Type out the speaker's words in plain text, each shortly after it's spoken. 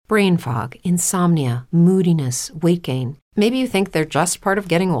brain fog, insomnia, moodiness, weight gain. Maybe you think they're just part of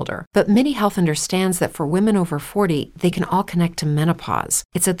getting older, but MIDI Health understands that for women over 40, they can all connect to menopause.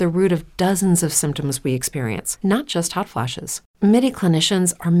 It's at the root of dozens of symptoms we experience, not just hot flashes. MIDI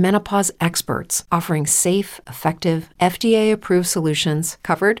clinicians are menopause experts, offering safe, effective, FDA-approved solutions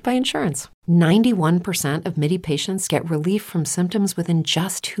covered by insurance. 91% of MIDI patients get relief from symptoms within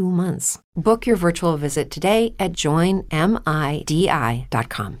just 2 months. Book your virtual visit today at joinmidi.com.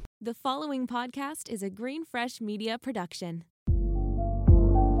 The following podcast is a Green Fresh Media production.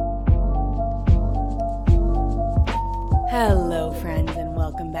 Hello, friends, and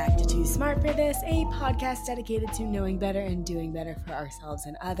welcome back to Too Smart for This, a podcast dedicated to knowing better and doing better for ourselves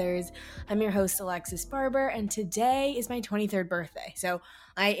and others. I'm your host, Alexis Barber, and today is my 23rd birthday. So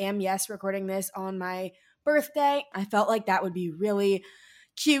I am, yes, recording this on my birthday. I felt like that would be really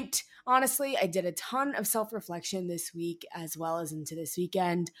cute. Honestly, I did a ton of self-reflection this week as well as into this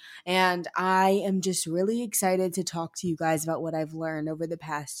weekend, and I am just really excited to talk to you guys about what I've learned over the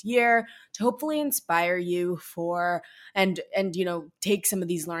past year to hopefully inspire you for and take some of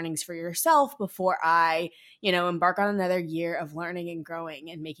these learnings for yourself before I, embark on another year of learning and growing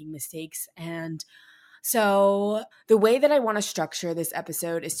and making mistakes. And so the way that I want to structure this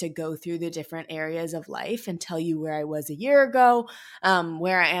episode is to go through the different areas of life and tell you where I was a year ago,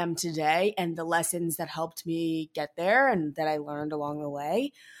 where I am today, and the lessons that helped me get there and that I learned along the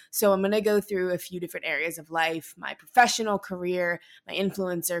way. So I'm going to go through a few different areas of life: my professional career, my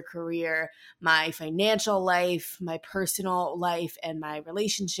influencer career, my financial life, my personal life, and my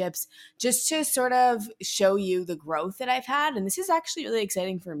relationships, just to sort of show you the growth that I've had. And this is actually really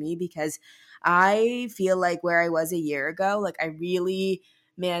exciting for me because I feel like where I was a year ago, like I really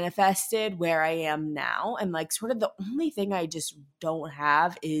manifested where I am now. And like sort of the only thing I just don't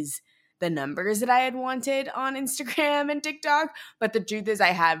have is the numbers that I had wanted on Instagram and TikTok. But the truth is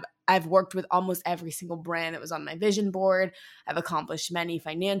I've worked with almost every single brand that was on my vision board. I've accomplished many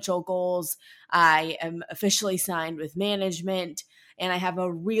financial goals. I am officially signed with management. And I have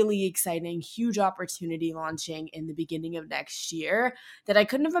a really exciting, huge opportunity launching in the beginning of next year that I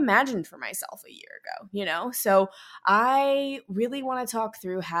couldn't have imagined for myself a year ago, So I really want to talk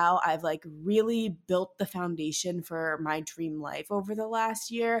through how I've really built the foundation for my dream life over the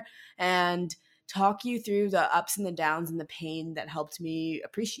last year and talk you through the ups and the downs and the pain that helped me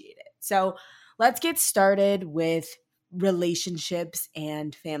appreciate it. So let's get started with relationships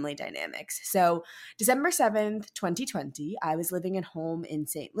and family dynamics. So December 7th, 2020, I was living at home in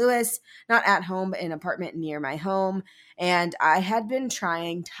St. Louis, not at home, but in an apartment near my home. And I had been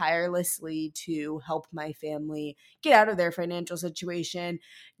trying tirelessly to help my family get out of their financial situation,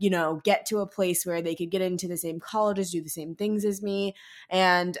 get to a place where they could get into the same colleges, do the same things as me.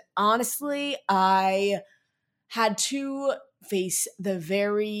 And honestly, I had to face the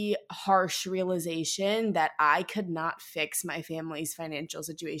very harsh realization that I could not fix my family's financial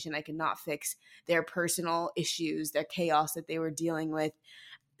situation. I could not fix their personal issues, their chaos that they were dealing with.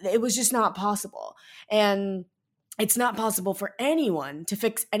 It was just not possible. And it's not possible for anyone to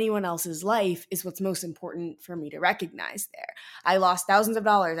fix anyone else's life is what's most important for me to recognize there. I lost thousands of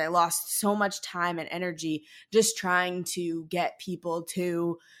dollars. I lost so much time and energy just trying to get people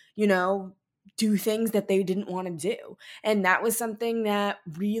to, do things that they didn't want to do. And that was something that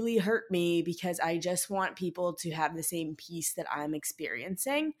really hurt me because I just want people to have the same peace that I'm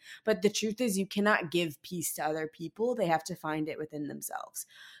experiencing. But the truth is you cannot give peace to other people. They have to find it within themselves.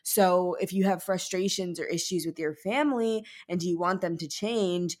 So if you have frustrations or issues with your family and you want them to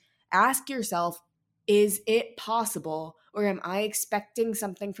change, ask yourself, is it possible, or am I expecting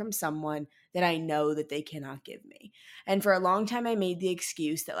something from someone that I know that they cannot give me? And for a long time, I made the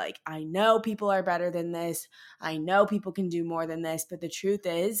excuse that I know people are better than this. I know people can do more than this. But the truth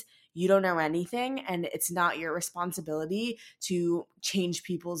is you don't know anything, and it's not your responsibility to change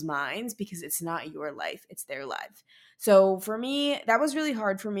people's minds because it's not your life. It's their life. So for me, that was really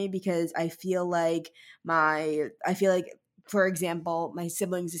hard for me because I feel like for example, my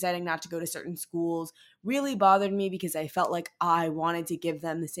siblings deciding not to go to certain schools really bothered me because I felt like I wanted to give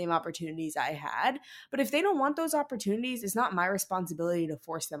them the same opportunities I had. But if they don't want those opportunities, it's not my responsibility to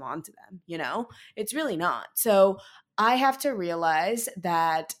force them onto them, It's really not. So I have to realize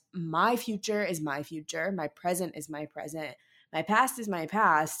that my future is my future, my present is my present, my past is my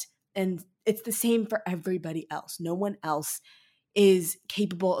past, and it's the same for everybody else. No one else is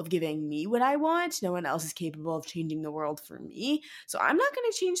capable of giving me what I want. No one else is capable of changing the world for me. So I'm not going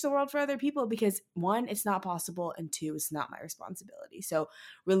to change the world for other people because one, it's not possible, and two, it's not my responsibility. So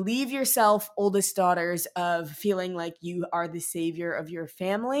relieve yourself, oldest daughters, of feeling like you are the savior of your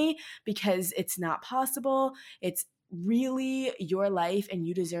family because it's not possible. It's really your life and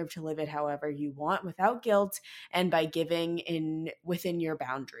you deserve to live it however you want without guilt and by giving within your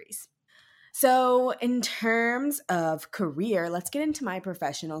boundaries. So, in terms of career, let's get into my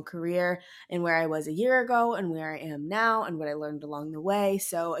professional career and where I was a year ago and where I am now and what I learned along the way.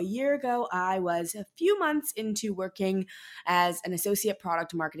 So, a year ago, I was a few months into working as an associate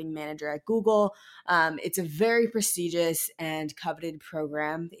product marketing manager at Google. It's a very prestigious and coveted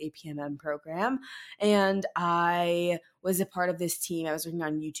program, the APMM program. And I was a part of this team. I was working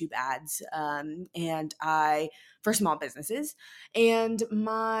on YouTube ads for small businesses. And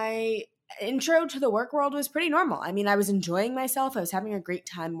my intro to the work world was pretty normal. I mean, I was enjoying myself. I was having a great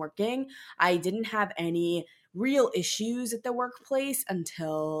time working. I didn't have any real issues at the workplace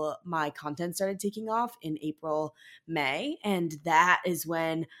until my content started taking off in April, May. And that is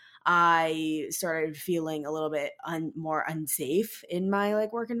when I started feeling a little bit more unsafe in my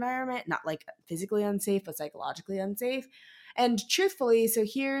work environment, not physically unsafe, but psychologically unsafe. And truthfully, so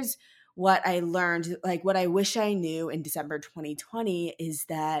here's what I learned, what I wish I knew in December 2020 is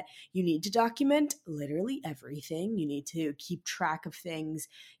that you need to document literally everything. You need to keep track of things.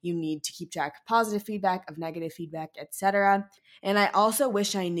 You need to keep track of positive feedback, of negative feedback, etc. And I also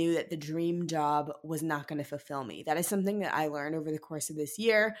wish I knew that the dream job was not going to fulfill me. That is something that I learned over the course of this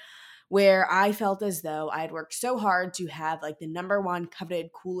year, where I felt as though I had worked so hard to have the number one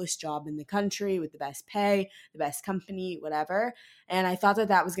coveted, coolest job in the country with the best pay, the best company, whatever. And I thought that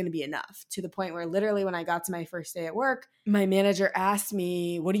that was going to be enough, to the point where literally when I got to my first day at work, my manager asked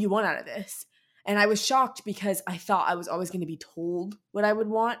me, "What do you want out of this?" And I was shocked because I thought I was always going to be told what I would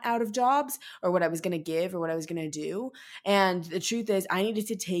want out of jobs or what I was going to give or what I was going to do. And the truth is, I needed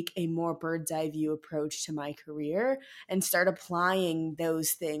to take a more bird's eye view approach to my career and start applying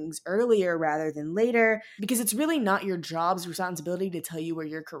those things earlier rather than later, because it's really not your job's responsibility to tell you where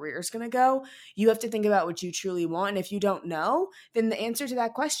your career is going to go. You have to think about what you truly want. And if you don't know, then the answer to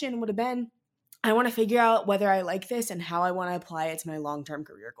that question would have been, I want to figure out whether I like this and how I want to apply it to my long-term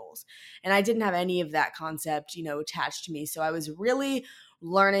career goals. And I didn't have any of that concept, attached to me. So I was really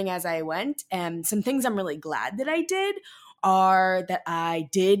learning as I went. And some things I'm really glad that I did are that I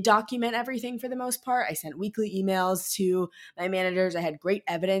did document everything for the most part. I sent weekly emails to my managers. I had great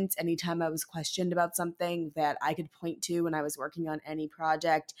evidence anytime I was questioned about something that I could point to when I was working on any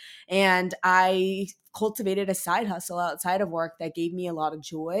project. And I cultivated a side hustle outside of work that gave me a lot of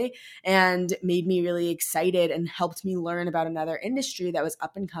joy and made me really excited and helped me learn about another industry that was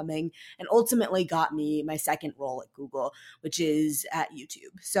up and coming and ultimately got me my second role at Google, which is at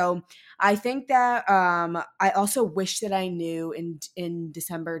YouTube. So I think that I also wish that I knew in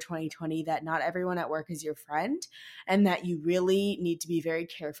December 2020 that not everyone at work is your friend and that you really need to be very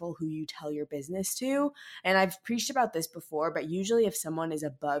careful who you tell your business to. And I've preached about this before, but usually if someone is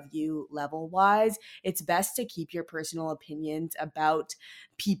above you level-wise, it's best to keep your personal opinions about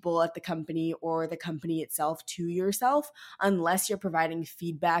people at the company or the company itself to yourself, unless you're providing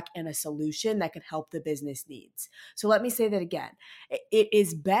feedback and a solution that could help the business needs. So let me say that again. It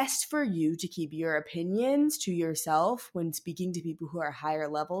is best for you to keep your opinions to yourself when speaking to people who are higher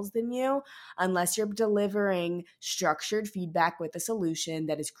levels than you, unless you're delivering structured feedback with a solution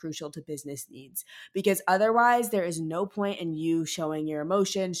that is crucial to business needs. Because otherwise, there is no point in you showing your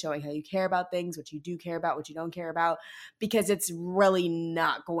emotions, showing how you care about things, what you do care about, what you don't care about, because it's really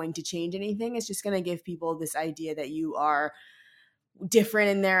not going to change anything. It's just going to give people this idea that you are different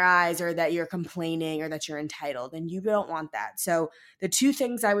in their eyes or that you're complaining or that you're entitled, and you don't want that. So the two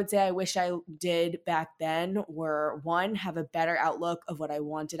things I would say I wish I did back then were, one, have a better outlook of what I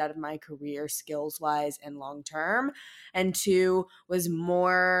wanted out of my career skills wise and long term, and two, was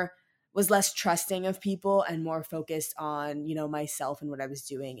less trusting of people and more focused on, myself and what I was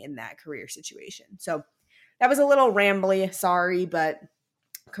doing in that career situation. So that was a little rambly, sorry, but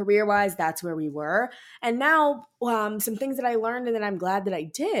career-wise, that's where we were. And now some things that I learned and that I'm glad that I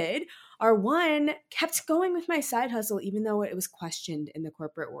did are, one, kept going with my side hustle, even though it was questioned in the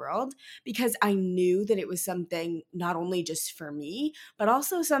corporate world, because I knew that it was something not only just for me, but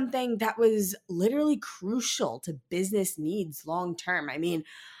also something that was literally crucial to business needs long-term. I mean,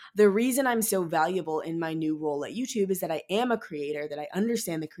 the reason I'm so valuable in my new role at YouTube is that I am a creator, that I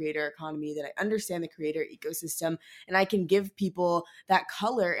understand the creator economy, that I understand the creator ecosystem, and I can give people that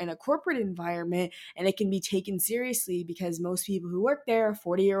color in a corporate environment, and it can be taken seriously because most people who work there are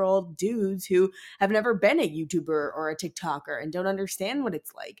 40-year-old dudes who have never been a YouTuber or a TikToker and don't understand what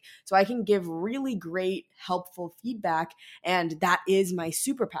it's like. So I can give really great, helpful feedback, and that is my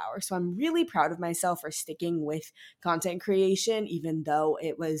superpower. So I'm really proud of myself for sticking with content creation, even though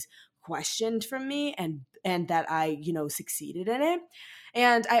it was questioned from me, and and that I, succeeded in it.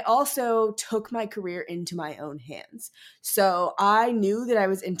 And I also took my career into my own hands. So I knew that I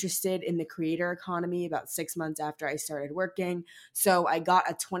was interested in the creator economy about 6 months after I started working. So I got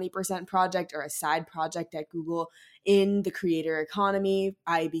a 20% project or a side project at Google in the creator economy.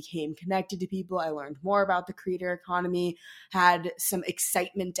 I became connected to people. I learned more about the creator economy, had some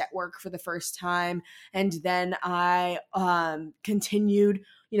excitement at work for the first time. And then I continued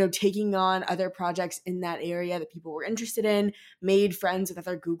taking on other projects in that area that people were interested in, made friends with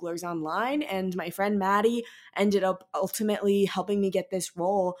other Googlers online. And my friend Maddie ended up ultimately helping me get this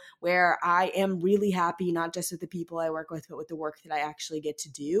role where I am really happy, not just with the people I work with, but with the work that I actually get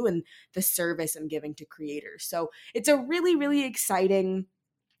to do and the service I'm giving to creators. So it's a really, really exciting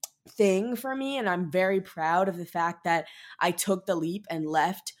thing for me. And I'm very proud of the fact that I took the leap and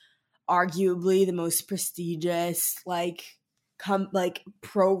left arguably the most prestigious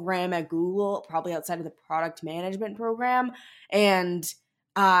program at Google, probably outside of the product management program. And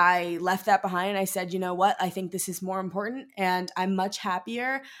I left that behind and I said, you know what? I think this is more important and I'm much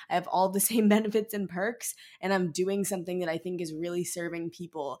happier. I have all the same benefits and perks and I'm doing something that I think is really serving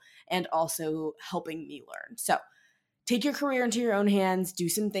people and also helping me learn. So take your career into your own hands, do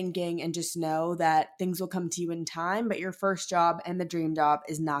some thinking, and just know that things will come to you in time, but your first job and the dream job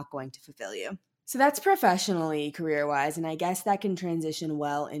is not going to fulfill you. So that's professionally, career-wise, and I guess that can transition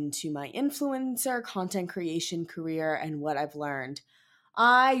well into my influencer content creation career and what I've learned.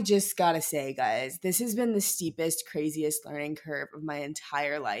 I just gotta say, guys, this has been the steepest, craziest learning curve of my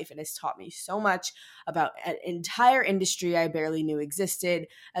entire life. It has taught me so much about an entire industry I barely knew existed,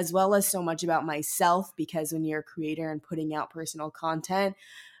 as well as so much about myself, because when you're a creator and putting out personal content,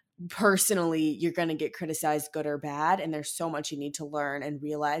 personally, you're going to get criticized good or bad. And there's so much you need to learn and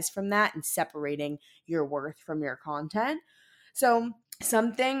realize from that and separating your worth from your content. So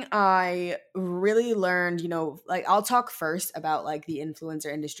something I really learned, I'll talk first about the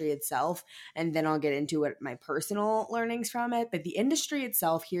influencer industry itself, and then I'll get into what my personal learnings from it. But the industry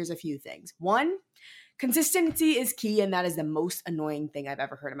itself, here's a few things. One, consistency is key, and that is the most annoying thing I've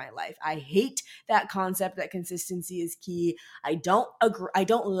ever heard in my life. I hate that concept that consistency is key. I don't agree. I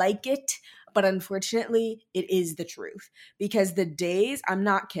don't like it, but unfortunately, it is the truth. Because the days, I'm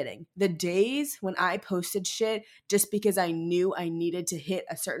not kidding, the days when I posted shit just because I knew I needed to hit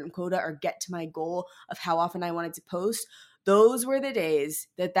a certain quota or get to my goal of how often I wanted to post, those were the days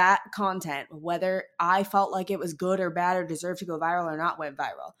that content, whether I felt like it was good or bad or deserved to go viral or not, went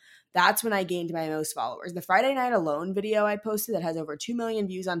viral. That's when I gained my most followers. The Friday Night Alone video I posted that has over 2 million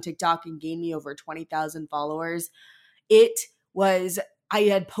views on TikTok and gained me over 20,000 followers. I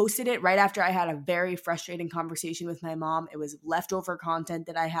had posted it right after I had a very frustrating conversation with my mom. It was leftover content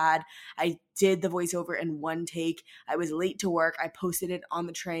that I had. I did the voiceover in one take. I was late to work. I posted it on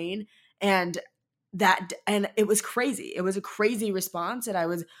the train and it was crazy. It was a crazy response that I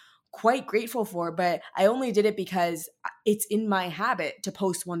was quite grateful for, but I only did it because it's in my habit to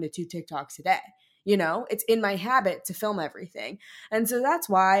post 1 to 2 TikToks a day. It's in my habit to film everything. And so that's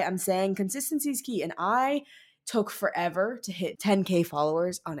why I'm saying consistency is key. And I took forever to hit 10K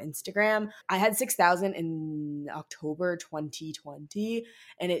followers on Instagram. I had 6,000 in October 2020,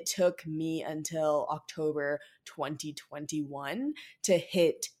 and it took me until October 2021 to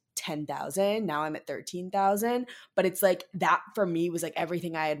hit 10,000. Now I'm at 13,000, but it's that for me was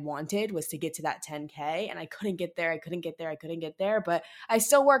everything I had wanted was to get to that 10K, and I couldn't get there, but I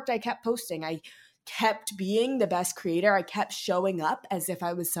still worked. I kept posting. I kept being the best creator. I kept showing up as if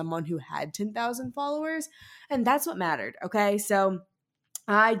I was someone who had 10,000 followers, and that's what mattered. Okay. So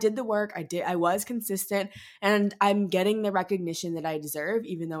I did the work. I was consistent, and I'm getting the recognition that I deserve,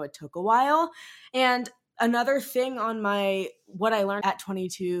 even though it took a while. And another thing on my what I learned at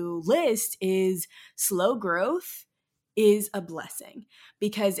 22 list is slow growth is a blessing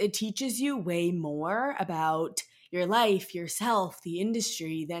because it teaches you way more about your life, yourself, the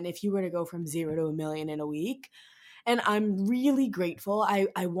industry than if you were to go from 0 to 1 million in a week. And I'm really grateful. I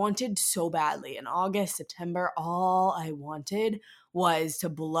wanted so badly in August, September, all I wanted was to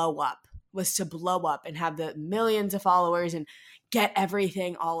blow up and have the millions of followers and get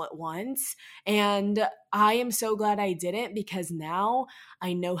everything all at once. And I am so glad I didn't because now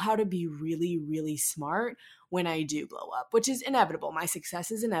I know how to be really, really smart when I do blow up, which is inevitable. My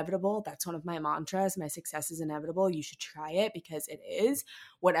success is inevitable. That's one of my mantras. My success is inevitable. You should try it because it is.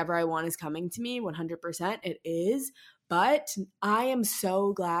 Whatever I want is coming to me 100%. It is. But I am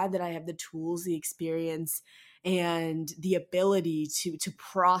so glad that I have the tools, the experience, and the ability to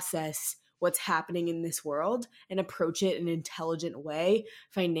process what's happening in this world and approach it in an intelligent way,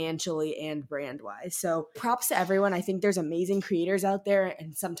 financially and brand-wise. So props to everyone. I think there's amazing creators out there,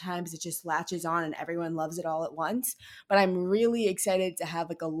 and sometimes it just latches on and everyone loves it all at once. But I'm really excited to have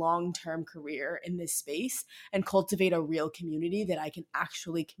like a long-term career in this space and cultivate a real community that I can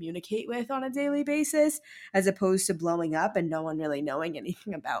actually communicate with on a daily basis, as opposed to blowing up and no one really knowing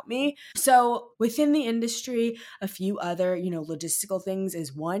anything about me. So within the industry, a few other, logistical things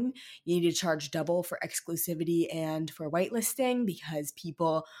is one, you need to charge double for exclusivity and for whitelisting because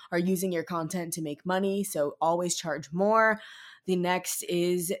people are using your content to make money. So always charge more. The next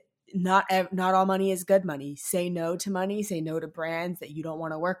is not all money is good money. Say no to money. Say no to brands that you don't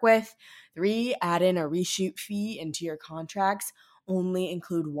want to work with. 3, add in a reshoot fee into your contracts. Only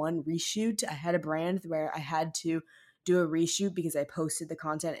include one reshoot. I had a brand where I had to do a reshoot because I posted the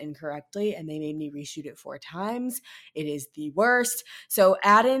content incorrectly and they made me reshoot it 4 times. It is the worst. So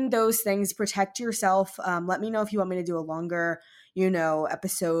add in those things, protect yourself. Let me know if you want me to do a longer,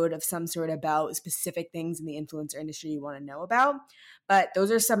 episode of some sort about specific things in the influencer industry you want to know about. But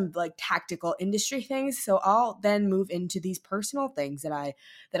those are some like tactical industry things. So I'll then move into these personal things that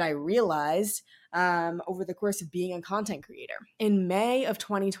I realized over the course of being a content creator. In May of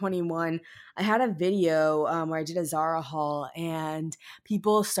 2021, I had a video where I did a Zara haul and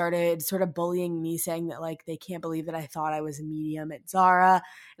people started sort of bullying me, saying that like they can't believe that I thought I was a medium at Zara.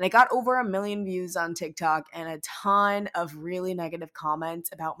 And I got over 1 million views on TikTok and a ton of really negative comments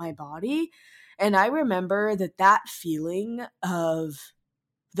about my body. And I remember that feeling of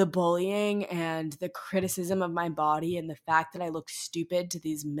the bullying and the criticism of my body and the fact that I look stupid to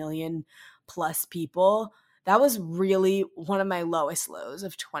these 1 million+ people, that was really one of my lowest lows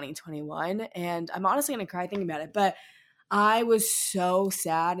of 2021. And I'm honestly going to cry thinking about it, but I was so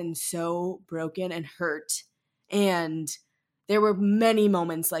sad and so broken and hurt. And there were many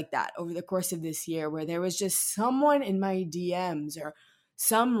moments like that over the course of this year where there was just someone in my DMs or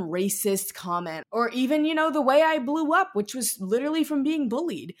some racist comment, or even, the way I blew up, which was literally from being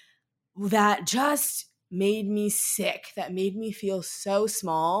bullied, that just made me sick, that made me feel so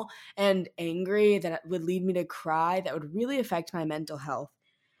small and angry that it would lead me to cry, that would really affect my mental health.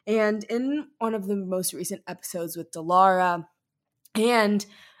 And in one of the most recent episodes with Delara and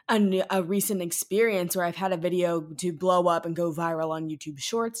a recent experience where I've had a video to blow up and go viral on YouTube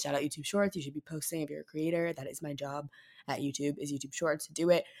Shorts, shout out YouTube Shorts, you should be posting if you're a creator, that is my job at YouTube, is YouTube Shorts, to do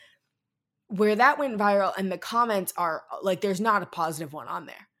it, where that went viral and the comments are like, there's not a positive one on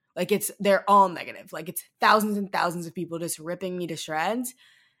there. Like they're all negative. Like it's thousands and thousands of people just ripping me to shreds.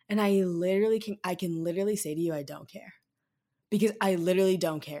 And I can literally say to you, I don't care, because I literally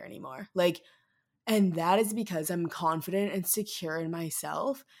don't care anymore. And that is because I'm confident and secure in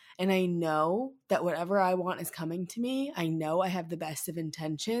myself. And I know that whatever I want is coming to me. I know I have the best of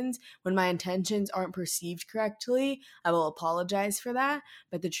intentions. When my intentions aren't perceived correctly, I will apologize for that.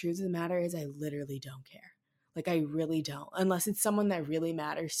 But the truth of the matter is I literally don't care. I really don't. Unless it's someone that really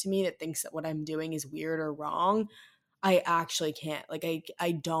matters to me, that thinks that what I'm doing is weird or wrong, I actually can't.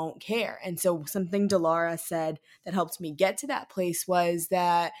 I don't care. And so something Delara said that helped me get to that place was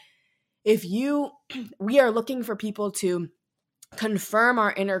that we are looking for people to confirm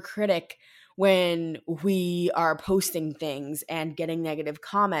our inner critic when we are posting things and getting negative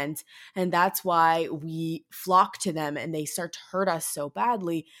comments. And that's why we flock to them and they start to hurt us so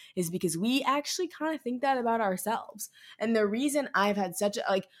badly, is because we actually kind of think that about ourselves. And the reason I've had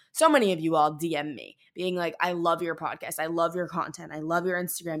so many of you all DM me being like, I love your podcast, I love your content, I love your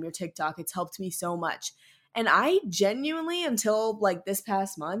Instagram, your TikTok, it's helped me so much. And I genuinely, until this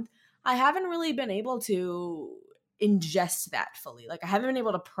past month, I haven't really been able to ingest that fully. I haven't been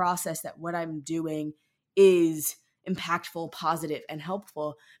able to process that what I'm doing is impactful, positive, and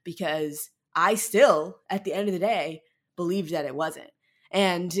helpful, because I still, at the end of the day, believed that it wasn't.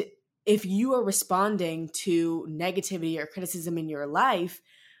 And if you are responding to negativity or criticism in your life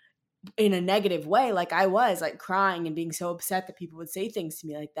in a negative way, like I was, crying and being so upset that people would say things to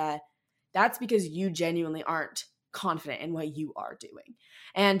me like that, that's because you genuinely aren't confident in what you are doing.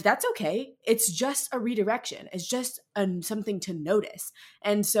 And that's okay. It's just a redirection. It's just something to notice.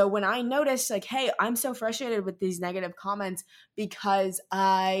 And so when I notice hey, I'm so frustrated with these negative comments because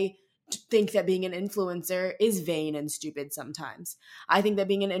I think that being an influencer is vain and stupid sometimes. I think that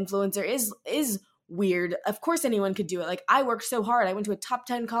being an influencer is weird. Of course anyone could do it. I worked so hard. I went to a top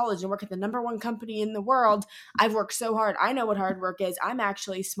 10 college and work at the #1 company in the world. I've worked so hard. I know what hard work is. I'm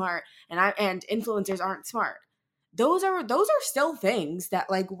actually smart, and influencers aren't smart. Those are still things that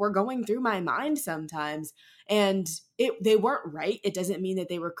were going through my mind sometimes, and they weren't right. It doesn't mean that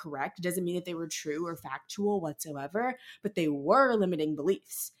they were correct. It doesn't mean that they were true or factual whatsoever, but they were limiting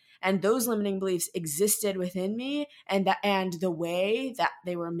beliefs. And those limiting beliefs existed within me, and the way that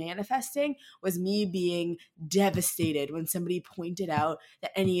they were manifesting was me being devastated when somebody pointed out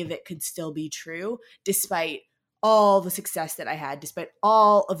that any of it could still be true, despite all the success that I had, despite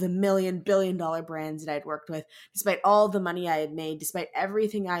all of the billion-dollar brands that I'd worked with, despite all the money I had made, despite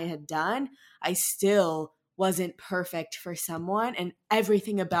everything I had done, I still wasn't perfect for someone, and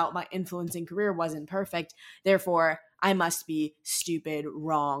everything about my influencing career wasn't perfect. Therefore, I must be stupid,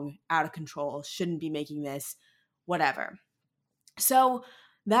 wrong, out of control, shouldn't be making this, whatever. So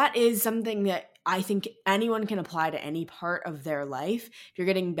that is something that I think anyone can apply to any part of their life. If you're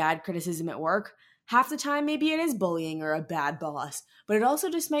getting bad criticism at work, half the time maybe it is bullying or a bad boss, but it also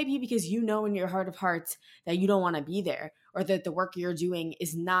just might be because you know in your heart of hearts that you don't want to be there, or that the work you're doing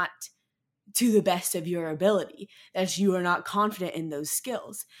is not to the best of your ability, that you are not confident in those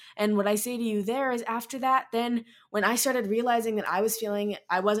skills. And what I say to you there is, after that, then when I started realizing that I was feeling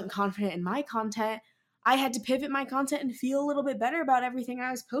I wasn't confident in my content, I had to pivot my content and feel a little bit better about everything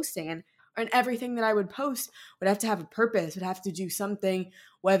I was posting. And everything that I would post would have to have a purpose, would have to do something,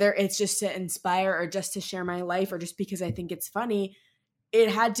 whether it's just to inspire or just to share my life or just because I think it's funny. It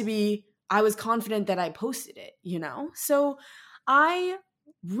had to be, I was confident that I posted it, you know? So I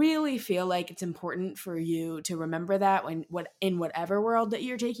really feel like it's important for you to remember that in whatever world that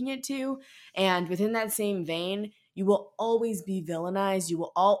you're taking it to. And within that same vein, you will always be villainized.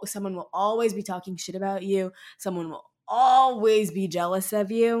 Someone will always be talking shit about you. Someone will always be jealous of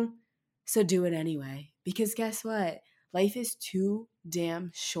you. So do it anyway. Because guess what? Life is too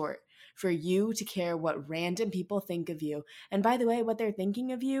damn short for you to care what random people think of you. And by the way, what they're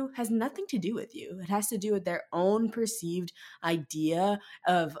thinking of you has nothing to do with you. It has to do with their own perceived idea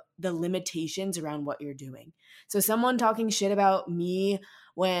of the limitations around what you're doing. So someone talking shit about me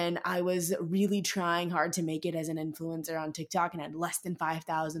when I was really trying hard to make it as an influencer on TikTok and had less than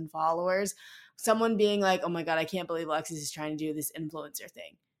 5,000 followers, someone being like, oh my God, I can't believe Alexis is trying to do this influencer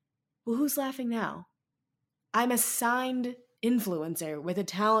thing. Well, who's laughing now? I'm a signed influencer with a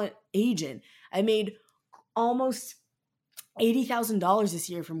talent agent. I made almost $80,000 this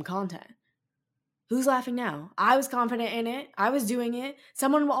year from content. Who's laughing now? I was confident in it. I was doing it.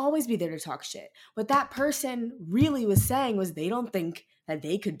 Someone will always be there to talk shit. What that person really was saying was they don't think that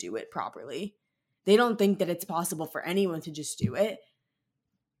they could do it properly. They don't think that it's possible for anyone to just do it.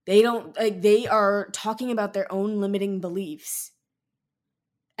 They are talking about their own limiting beliefs.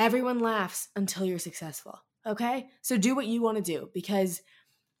 Everyone laughs until you're successful. Okay? So do what you want to do, because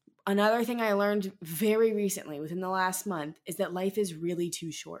another thing I learned very recently within the last month is that life is really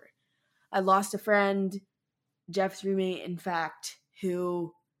too short. I lost a friend, Jeff's roommate, in fact,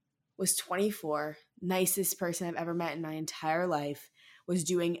 who was 24, nicest person I've ever met in my entire life, was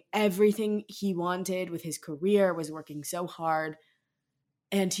doing everything he wanted with his career, was working so hard,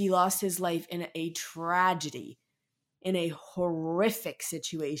 and he lost his life in a tragedy, in a horrific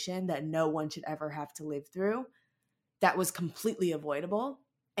situation that no one should ever have to live through, that was completely avoidable.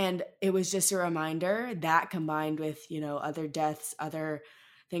 And it was just a reminder that, combined with, other deaths, other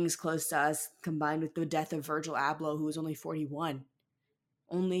things close to us, combined with the death of Virgil Abloh, who was only 41.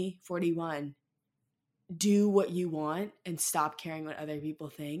 Only 41. Do what you want and stop caring what other people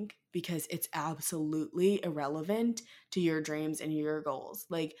think, because it's absolutely irrelevant to your dreams and your goals.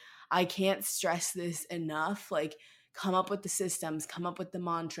 Like, I can't stress this enough. Like, come up with the systems, come up with the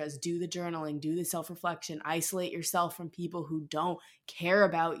mantras, do the journaling, do the self-reflection, isolate yourself from people who don't care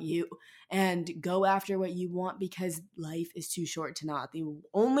about you, and go after what you want, because life is too short to not. The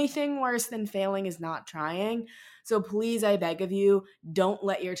only thing worse than failing is not trying. So please, I beg of you, don't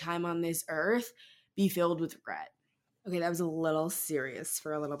let your time on this earth be filled with regret. Okay, that was a little serious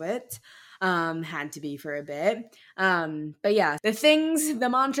for a little bit. Had to be for a bit. But yeah, the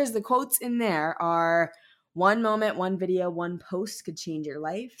mantras, the quotes in there are: one moment, one video, one post could change your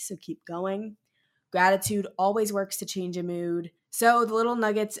life, so keep going. Gratitude always works to change a mood. So the little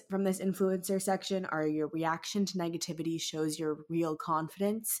nuggets from this influencer section are: your reaction to negativity shows your real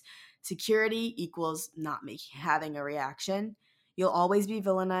confidence. Security equals not having a reaction. You'll always be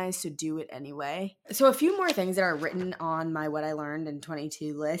villainized, so do it anyway. So a few more things that are written on my What I Learned in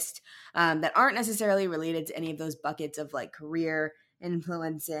 22 list that aren't necessarily related to any of those buckets of like career,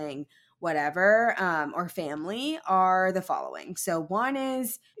 influencing, whatever, or family, are the following. So one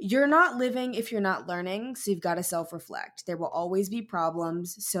is, you're not living if you're not learning, so you've got to self-reflect. There will always be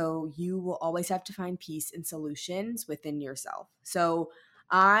problems, so you will always have to find peace and solutions within yourself. So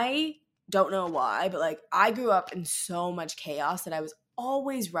I don't know why, but like, I grew up in so much chaos that I was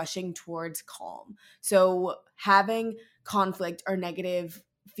always rushing towards calm. So having conflict or negative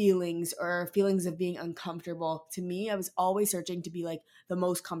feelings or feelings of being uncomfortable. To me, I was always searching to be like the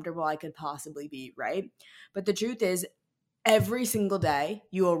most comfortable I could possibly be, right? But the truth is, every single day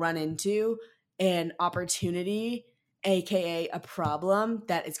you will run into an opportunity, aka a problem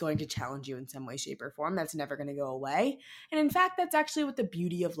that is going to challenge you in some way, shape, or form. That's never going to go away. And in fact, that's actually what the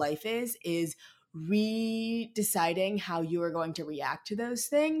beauty of life is redeciding how you are going to react to those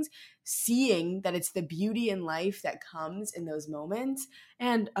things, seeing that it's the beauty in life that comes in those moments,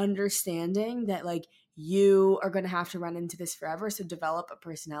 and understanding that like you are going to have to run into this forever. So develop a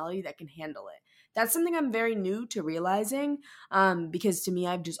personality that can handle it. That's something I'm very new to realizing, because to me,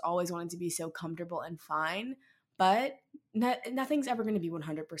 I've just always wanted to be so comfortable and fine, but nothing's ever going to be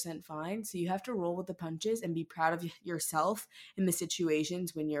 100% fine. So you have to roll with the punches and be proud of yourself in the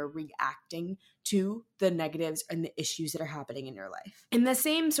situations when you're reacting to the negatives and the issues that are happening in your life. In the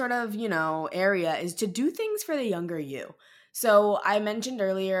same sort of, area is to do things for the younger you. So I mentioned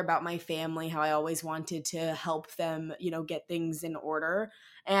earlier about my family, how I always wanted to help them, get things in order.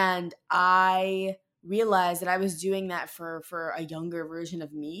 And I realized that I was doing that for a younger version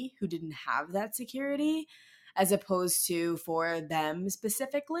of me who didn't have that security, as opposed to for them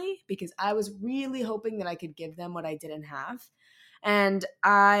specifically, because I was really hoping that I could give them what I didn't have. And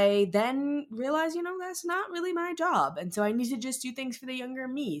I then realized, that's not really my job. And so I need to just do things for the younger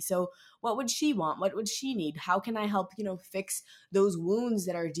me. So what would she want? What would she need? How can I help, fix those wounds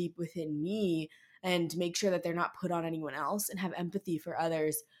that are deep within me and make sure that they're not put on anyone else, and have empathy for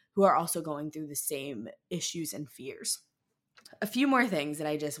others who are also going through the same issues and fears. A few more things that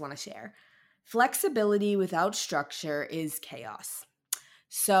I just want to share. Flexibility without structure is chaos.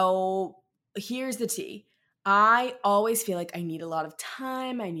 So here's the tea. I always feel like I need a lot of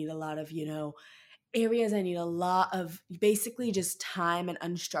time. I need a lot of, areas. I need a lot of basically just time and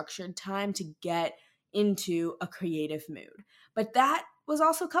unstructured time to get into a creative mood. But that was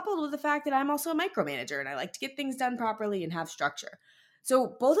also coupled with the fact that I'm also a micromanager and I like to get things done properly and have structure.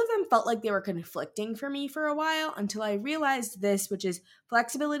 So both of them felt like they were conflicting for me for a while, until I realized this, which is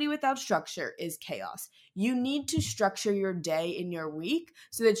flexibility without structure is chaos. You need to structure your day in your week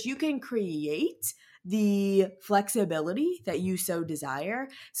so that you can create the flexibility that you so desire.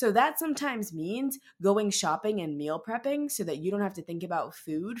 So that sometimes means going shopping and meal prepping so that you don't have to think about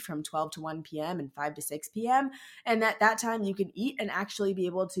food from 12 to 1 p.m. and 5 to 6 p.m. And that time you can eat and actually be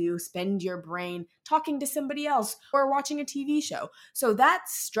able to spend your brain talking to somebody else or watching a TV show. So that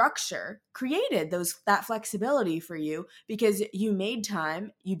structure created that flexibility for you because you made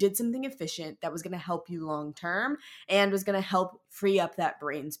time, you did something efficient that was going to help you long term and was going to help free up that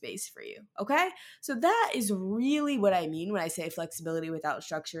brain space for you. Okay? So that is really what I mean when I say flexibility without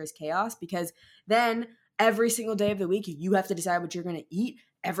structure is chaos, because then every single day of the week, you have to decide what you're going to eat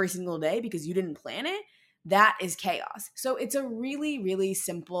every single day because you didn't plan it. That is chaos. So it's a really, really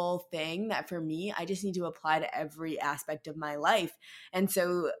simple thing that for me, I just need to apply to every aspect of my life. And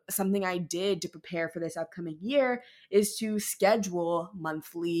so something I did to prepare for this upcoming year is to schedule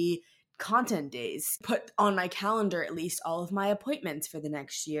monthly content days, put on my calendar at least all of my appointments for the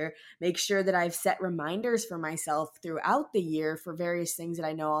next year, make sure that I've set reminders for myself throughout the year for various things that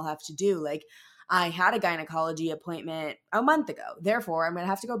I know I'll have to do. Like I had a gynecology appointment a month ago. Therefore, I'm going to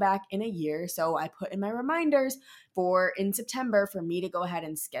have to go back in a year. So I put in my reminders for in September for me to go ahead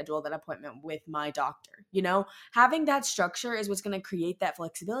and schedule that appointment with my doctor. Having that structure is what's going to create that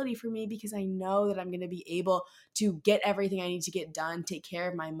flexibility for me, because I know that I'm going to be able to get everything I need to get done, take care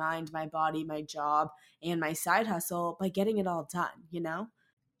of my mind, my body, my job, and my side hustle by getting it all done.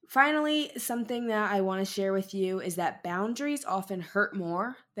 Finally, something that I want to share with you is that boundaries often hurt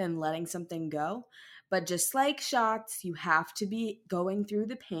more than letting something go. But just like shots, you have to be going through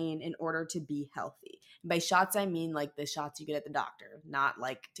the pain in order to be healthy. And by shots, I mean like the shots you get at the doctor, not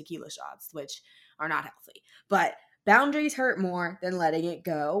like tequila shots, which are not healthy. But boundaries hurt more than letting it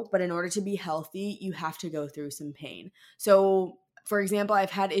go. But in order to be healthy, you have to go through some pain. So, for example,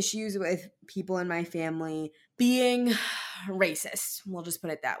 I've had issues with people in my family being racist. We'll just put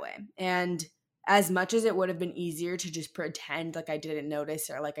it that way. And as much as it would have been easier to just pretend like I didn't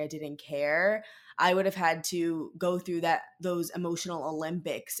notice or like I didn't care, I would have had to go through those emotional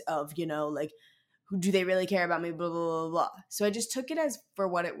Olympics of, like, do they really care about me? Blah, blah, blah, blah. So I just took it as for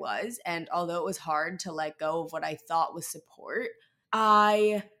what it was. And although it was hard to let go of what I thought was support,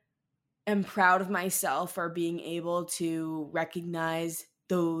 I am proud of myself for being able to recognize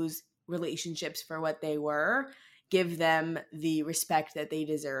those relationships for what they were, give them the respect that they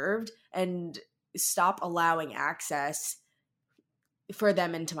deserved, and stop allowing access for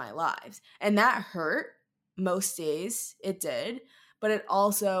them into my lives. And that hurt most days, it did, but it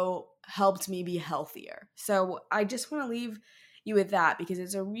also helped me be healthier. So I just want to leave you with that, because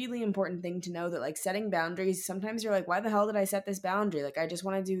it's a really important thing to know that like setting boundaries, sometimes you're like, why the hell did I set this boundary? Like, I just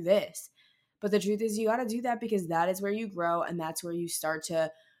want to do this. But the truth is you got to do that because that is where you grow, and that's where you start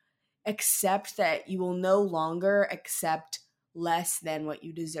to accept that you will no longer accept less than what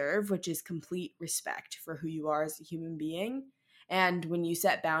you deserve, which is complete respect for who you are as a human being. And when you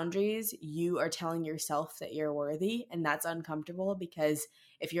set boundaries, you are telling yourself that you're worthy, and that's uncomfortable because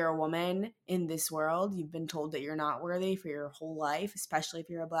if you're a woman in this world, you've been told that you're not worthy for your whole life, especially if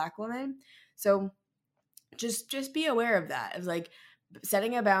you're a Black woman. So just be aware of that. Of like,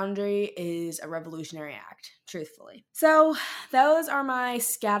 setting a boundary is a revolutionary act, truthfully. So those are my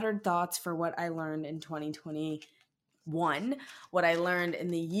scattered thoughts for what I learned in 2021, what I learned in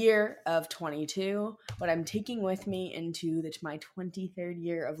the year of 22, what I'm taking with me into my 23rd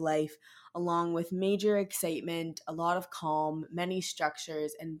year of life, along with major excitement, a lot of calm, many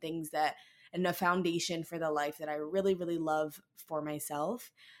structures, and things and a foundation for the life that I really, really love for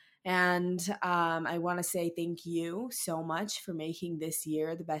myself. And I want to say thank you so much for making this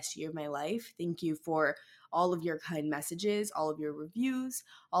year the best year of my life. Thank you for all of your kind messages, all of your reviews,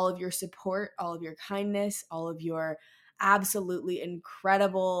 all of your support, all of your kindness, all of your absolutely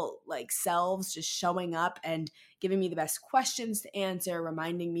incredible like selves just showing up and giving me the best questions to answer,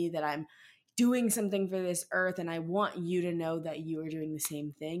 reminding me that I'm doing something for this earth, and I want you to know that you are doing the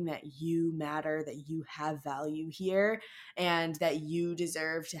same thing, that you matter, that you have value here, and that you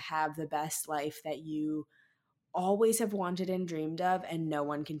deserve to have the best life that you always have wanted and dreamed of, and no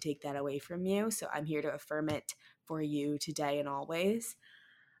one can take that away from you. So I'm here to affirm it for you today and always.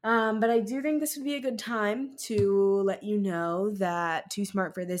 But I do think this would be a good time to let you know that Too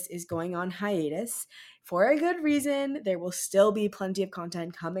Smart for This is going on hiatus for a good reason. There will still be plenty of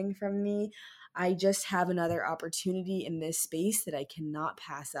content coming from me. I just have another opportunity in this space that I cannot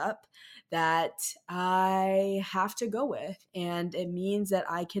pass up, that I have to go with. And it means that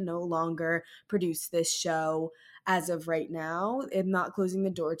I can no longer produce this show as of right now. I'm not closing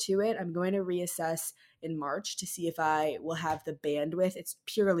the door to it. I'm going to reassess in March to see if I will have the bandwidth. It's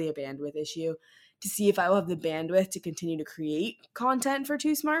purely a bandwidth issue, to see if I will have the bandwidth to continue to create content for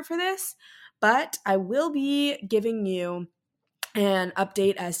Too Smart for This. But I will be giving you an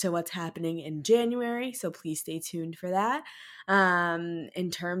update as to what's happening in January, so please stay tuned for that.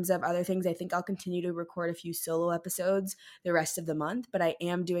 In terms of other things, I think I'll continue to record a few solo episodes the rest of the month, but I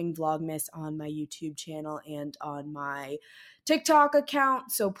am doing Vlogmas on my YouTube channel and on my TikTok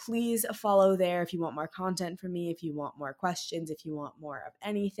account, so please follow there if you want more content from me, if you want more questions, if you want more of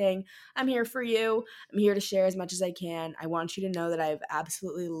anything. I'm here for you. I'm here to share as much as I can. I want you to know that I've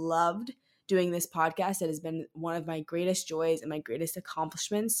absolutely loved doing this podcast. It has been one of my greatest joys and my greatest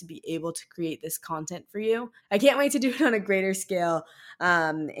accomplishments to be able to create this content for you. I can't wait to do it on a greater scale,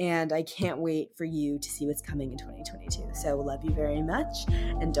 and I can't wait for you to see what's coming in 2022. So love you very much,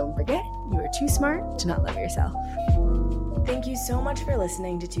 and don't forget, you are too smart to not love yourself. Thank you so much for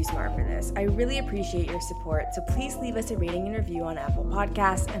listening to Too Smart for This. I really appreciate your support, so please leave us a rating and review on Apple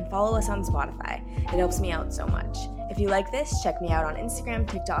Podcasts and follow us on Spotify. It helps me out so much. If you like this, check me out on Instagram,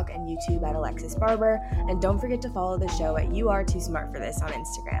 TikTok, and YouTube at Alexis Barber, and don't forget to follow the show at You Are Too Smart for This on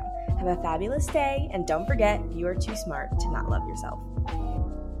Instagram. Have a fabulous day, and don't forget, you are too smart to not love yourself.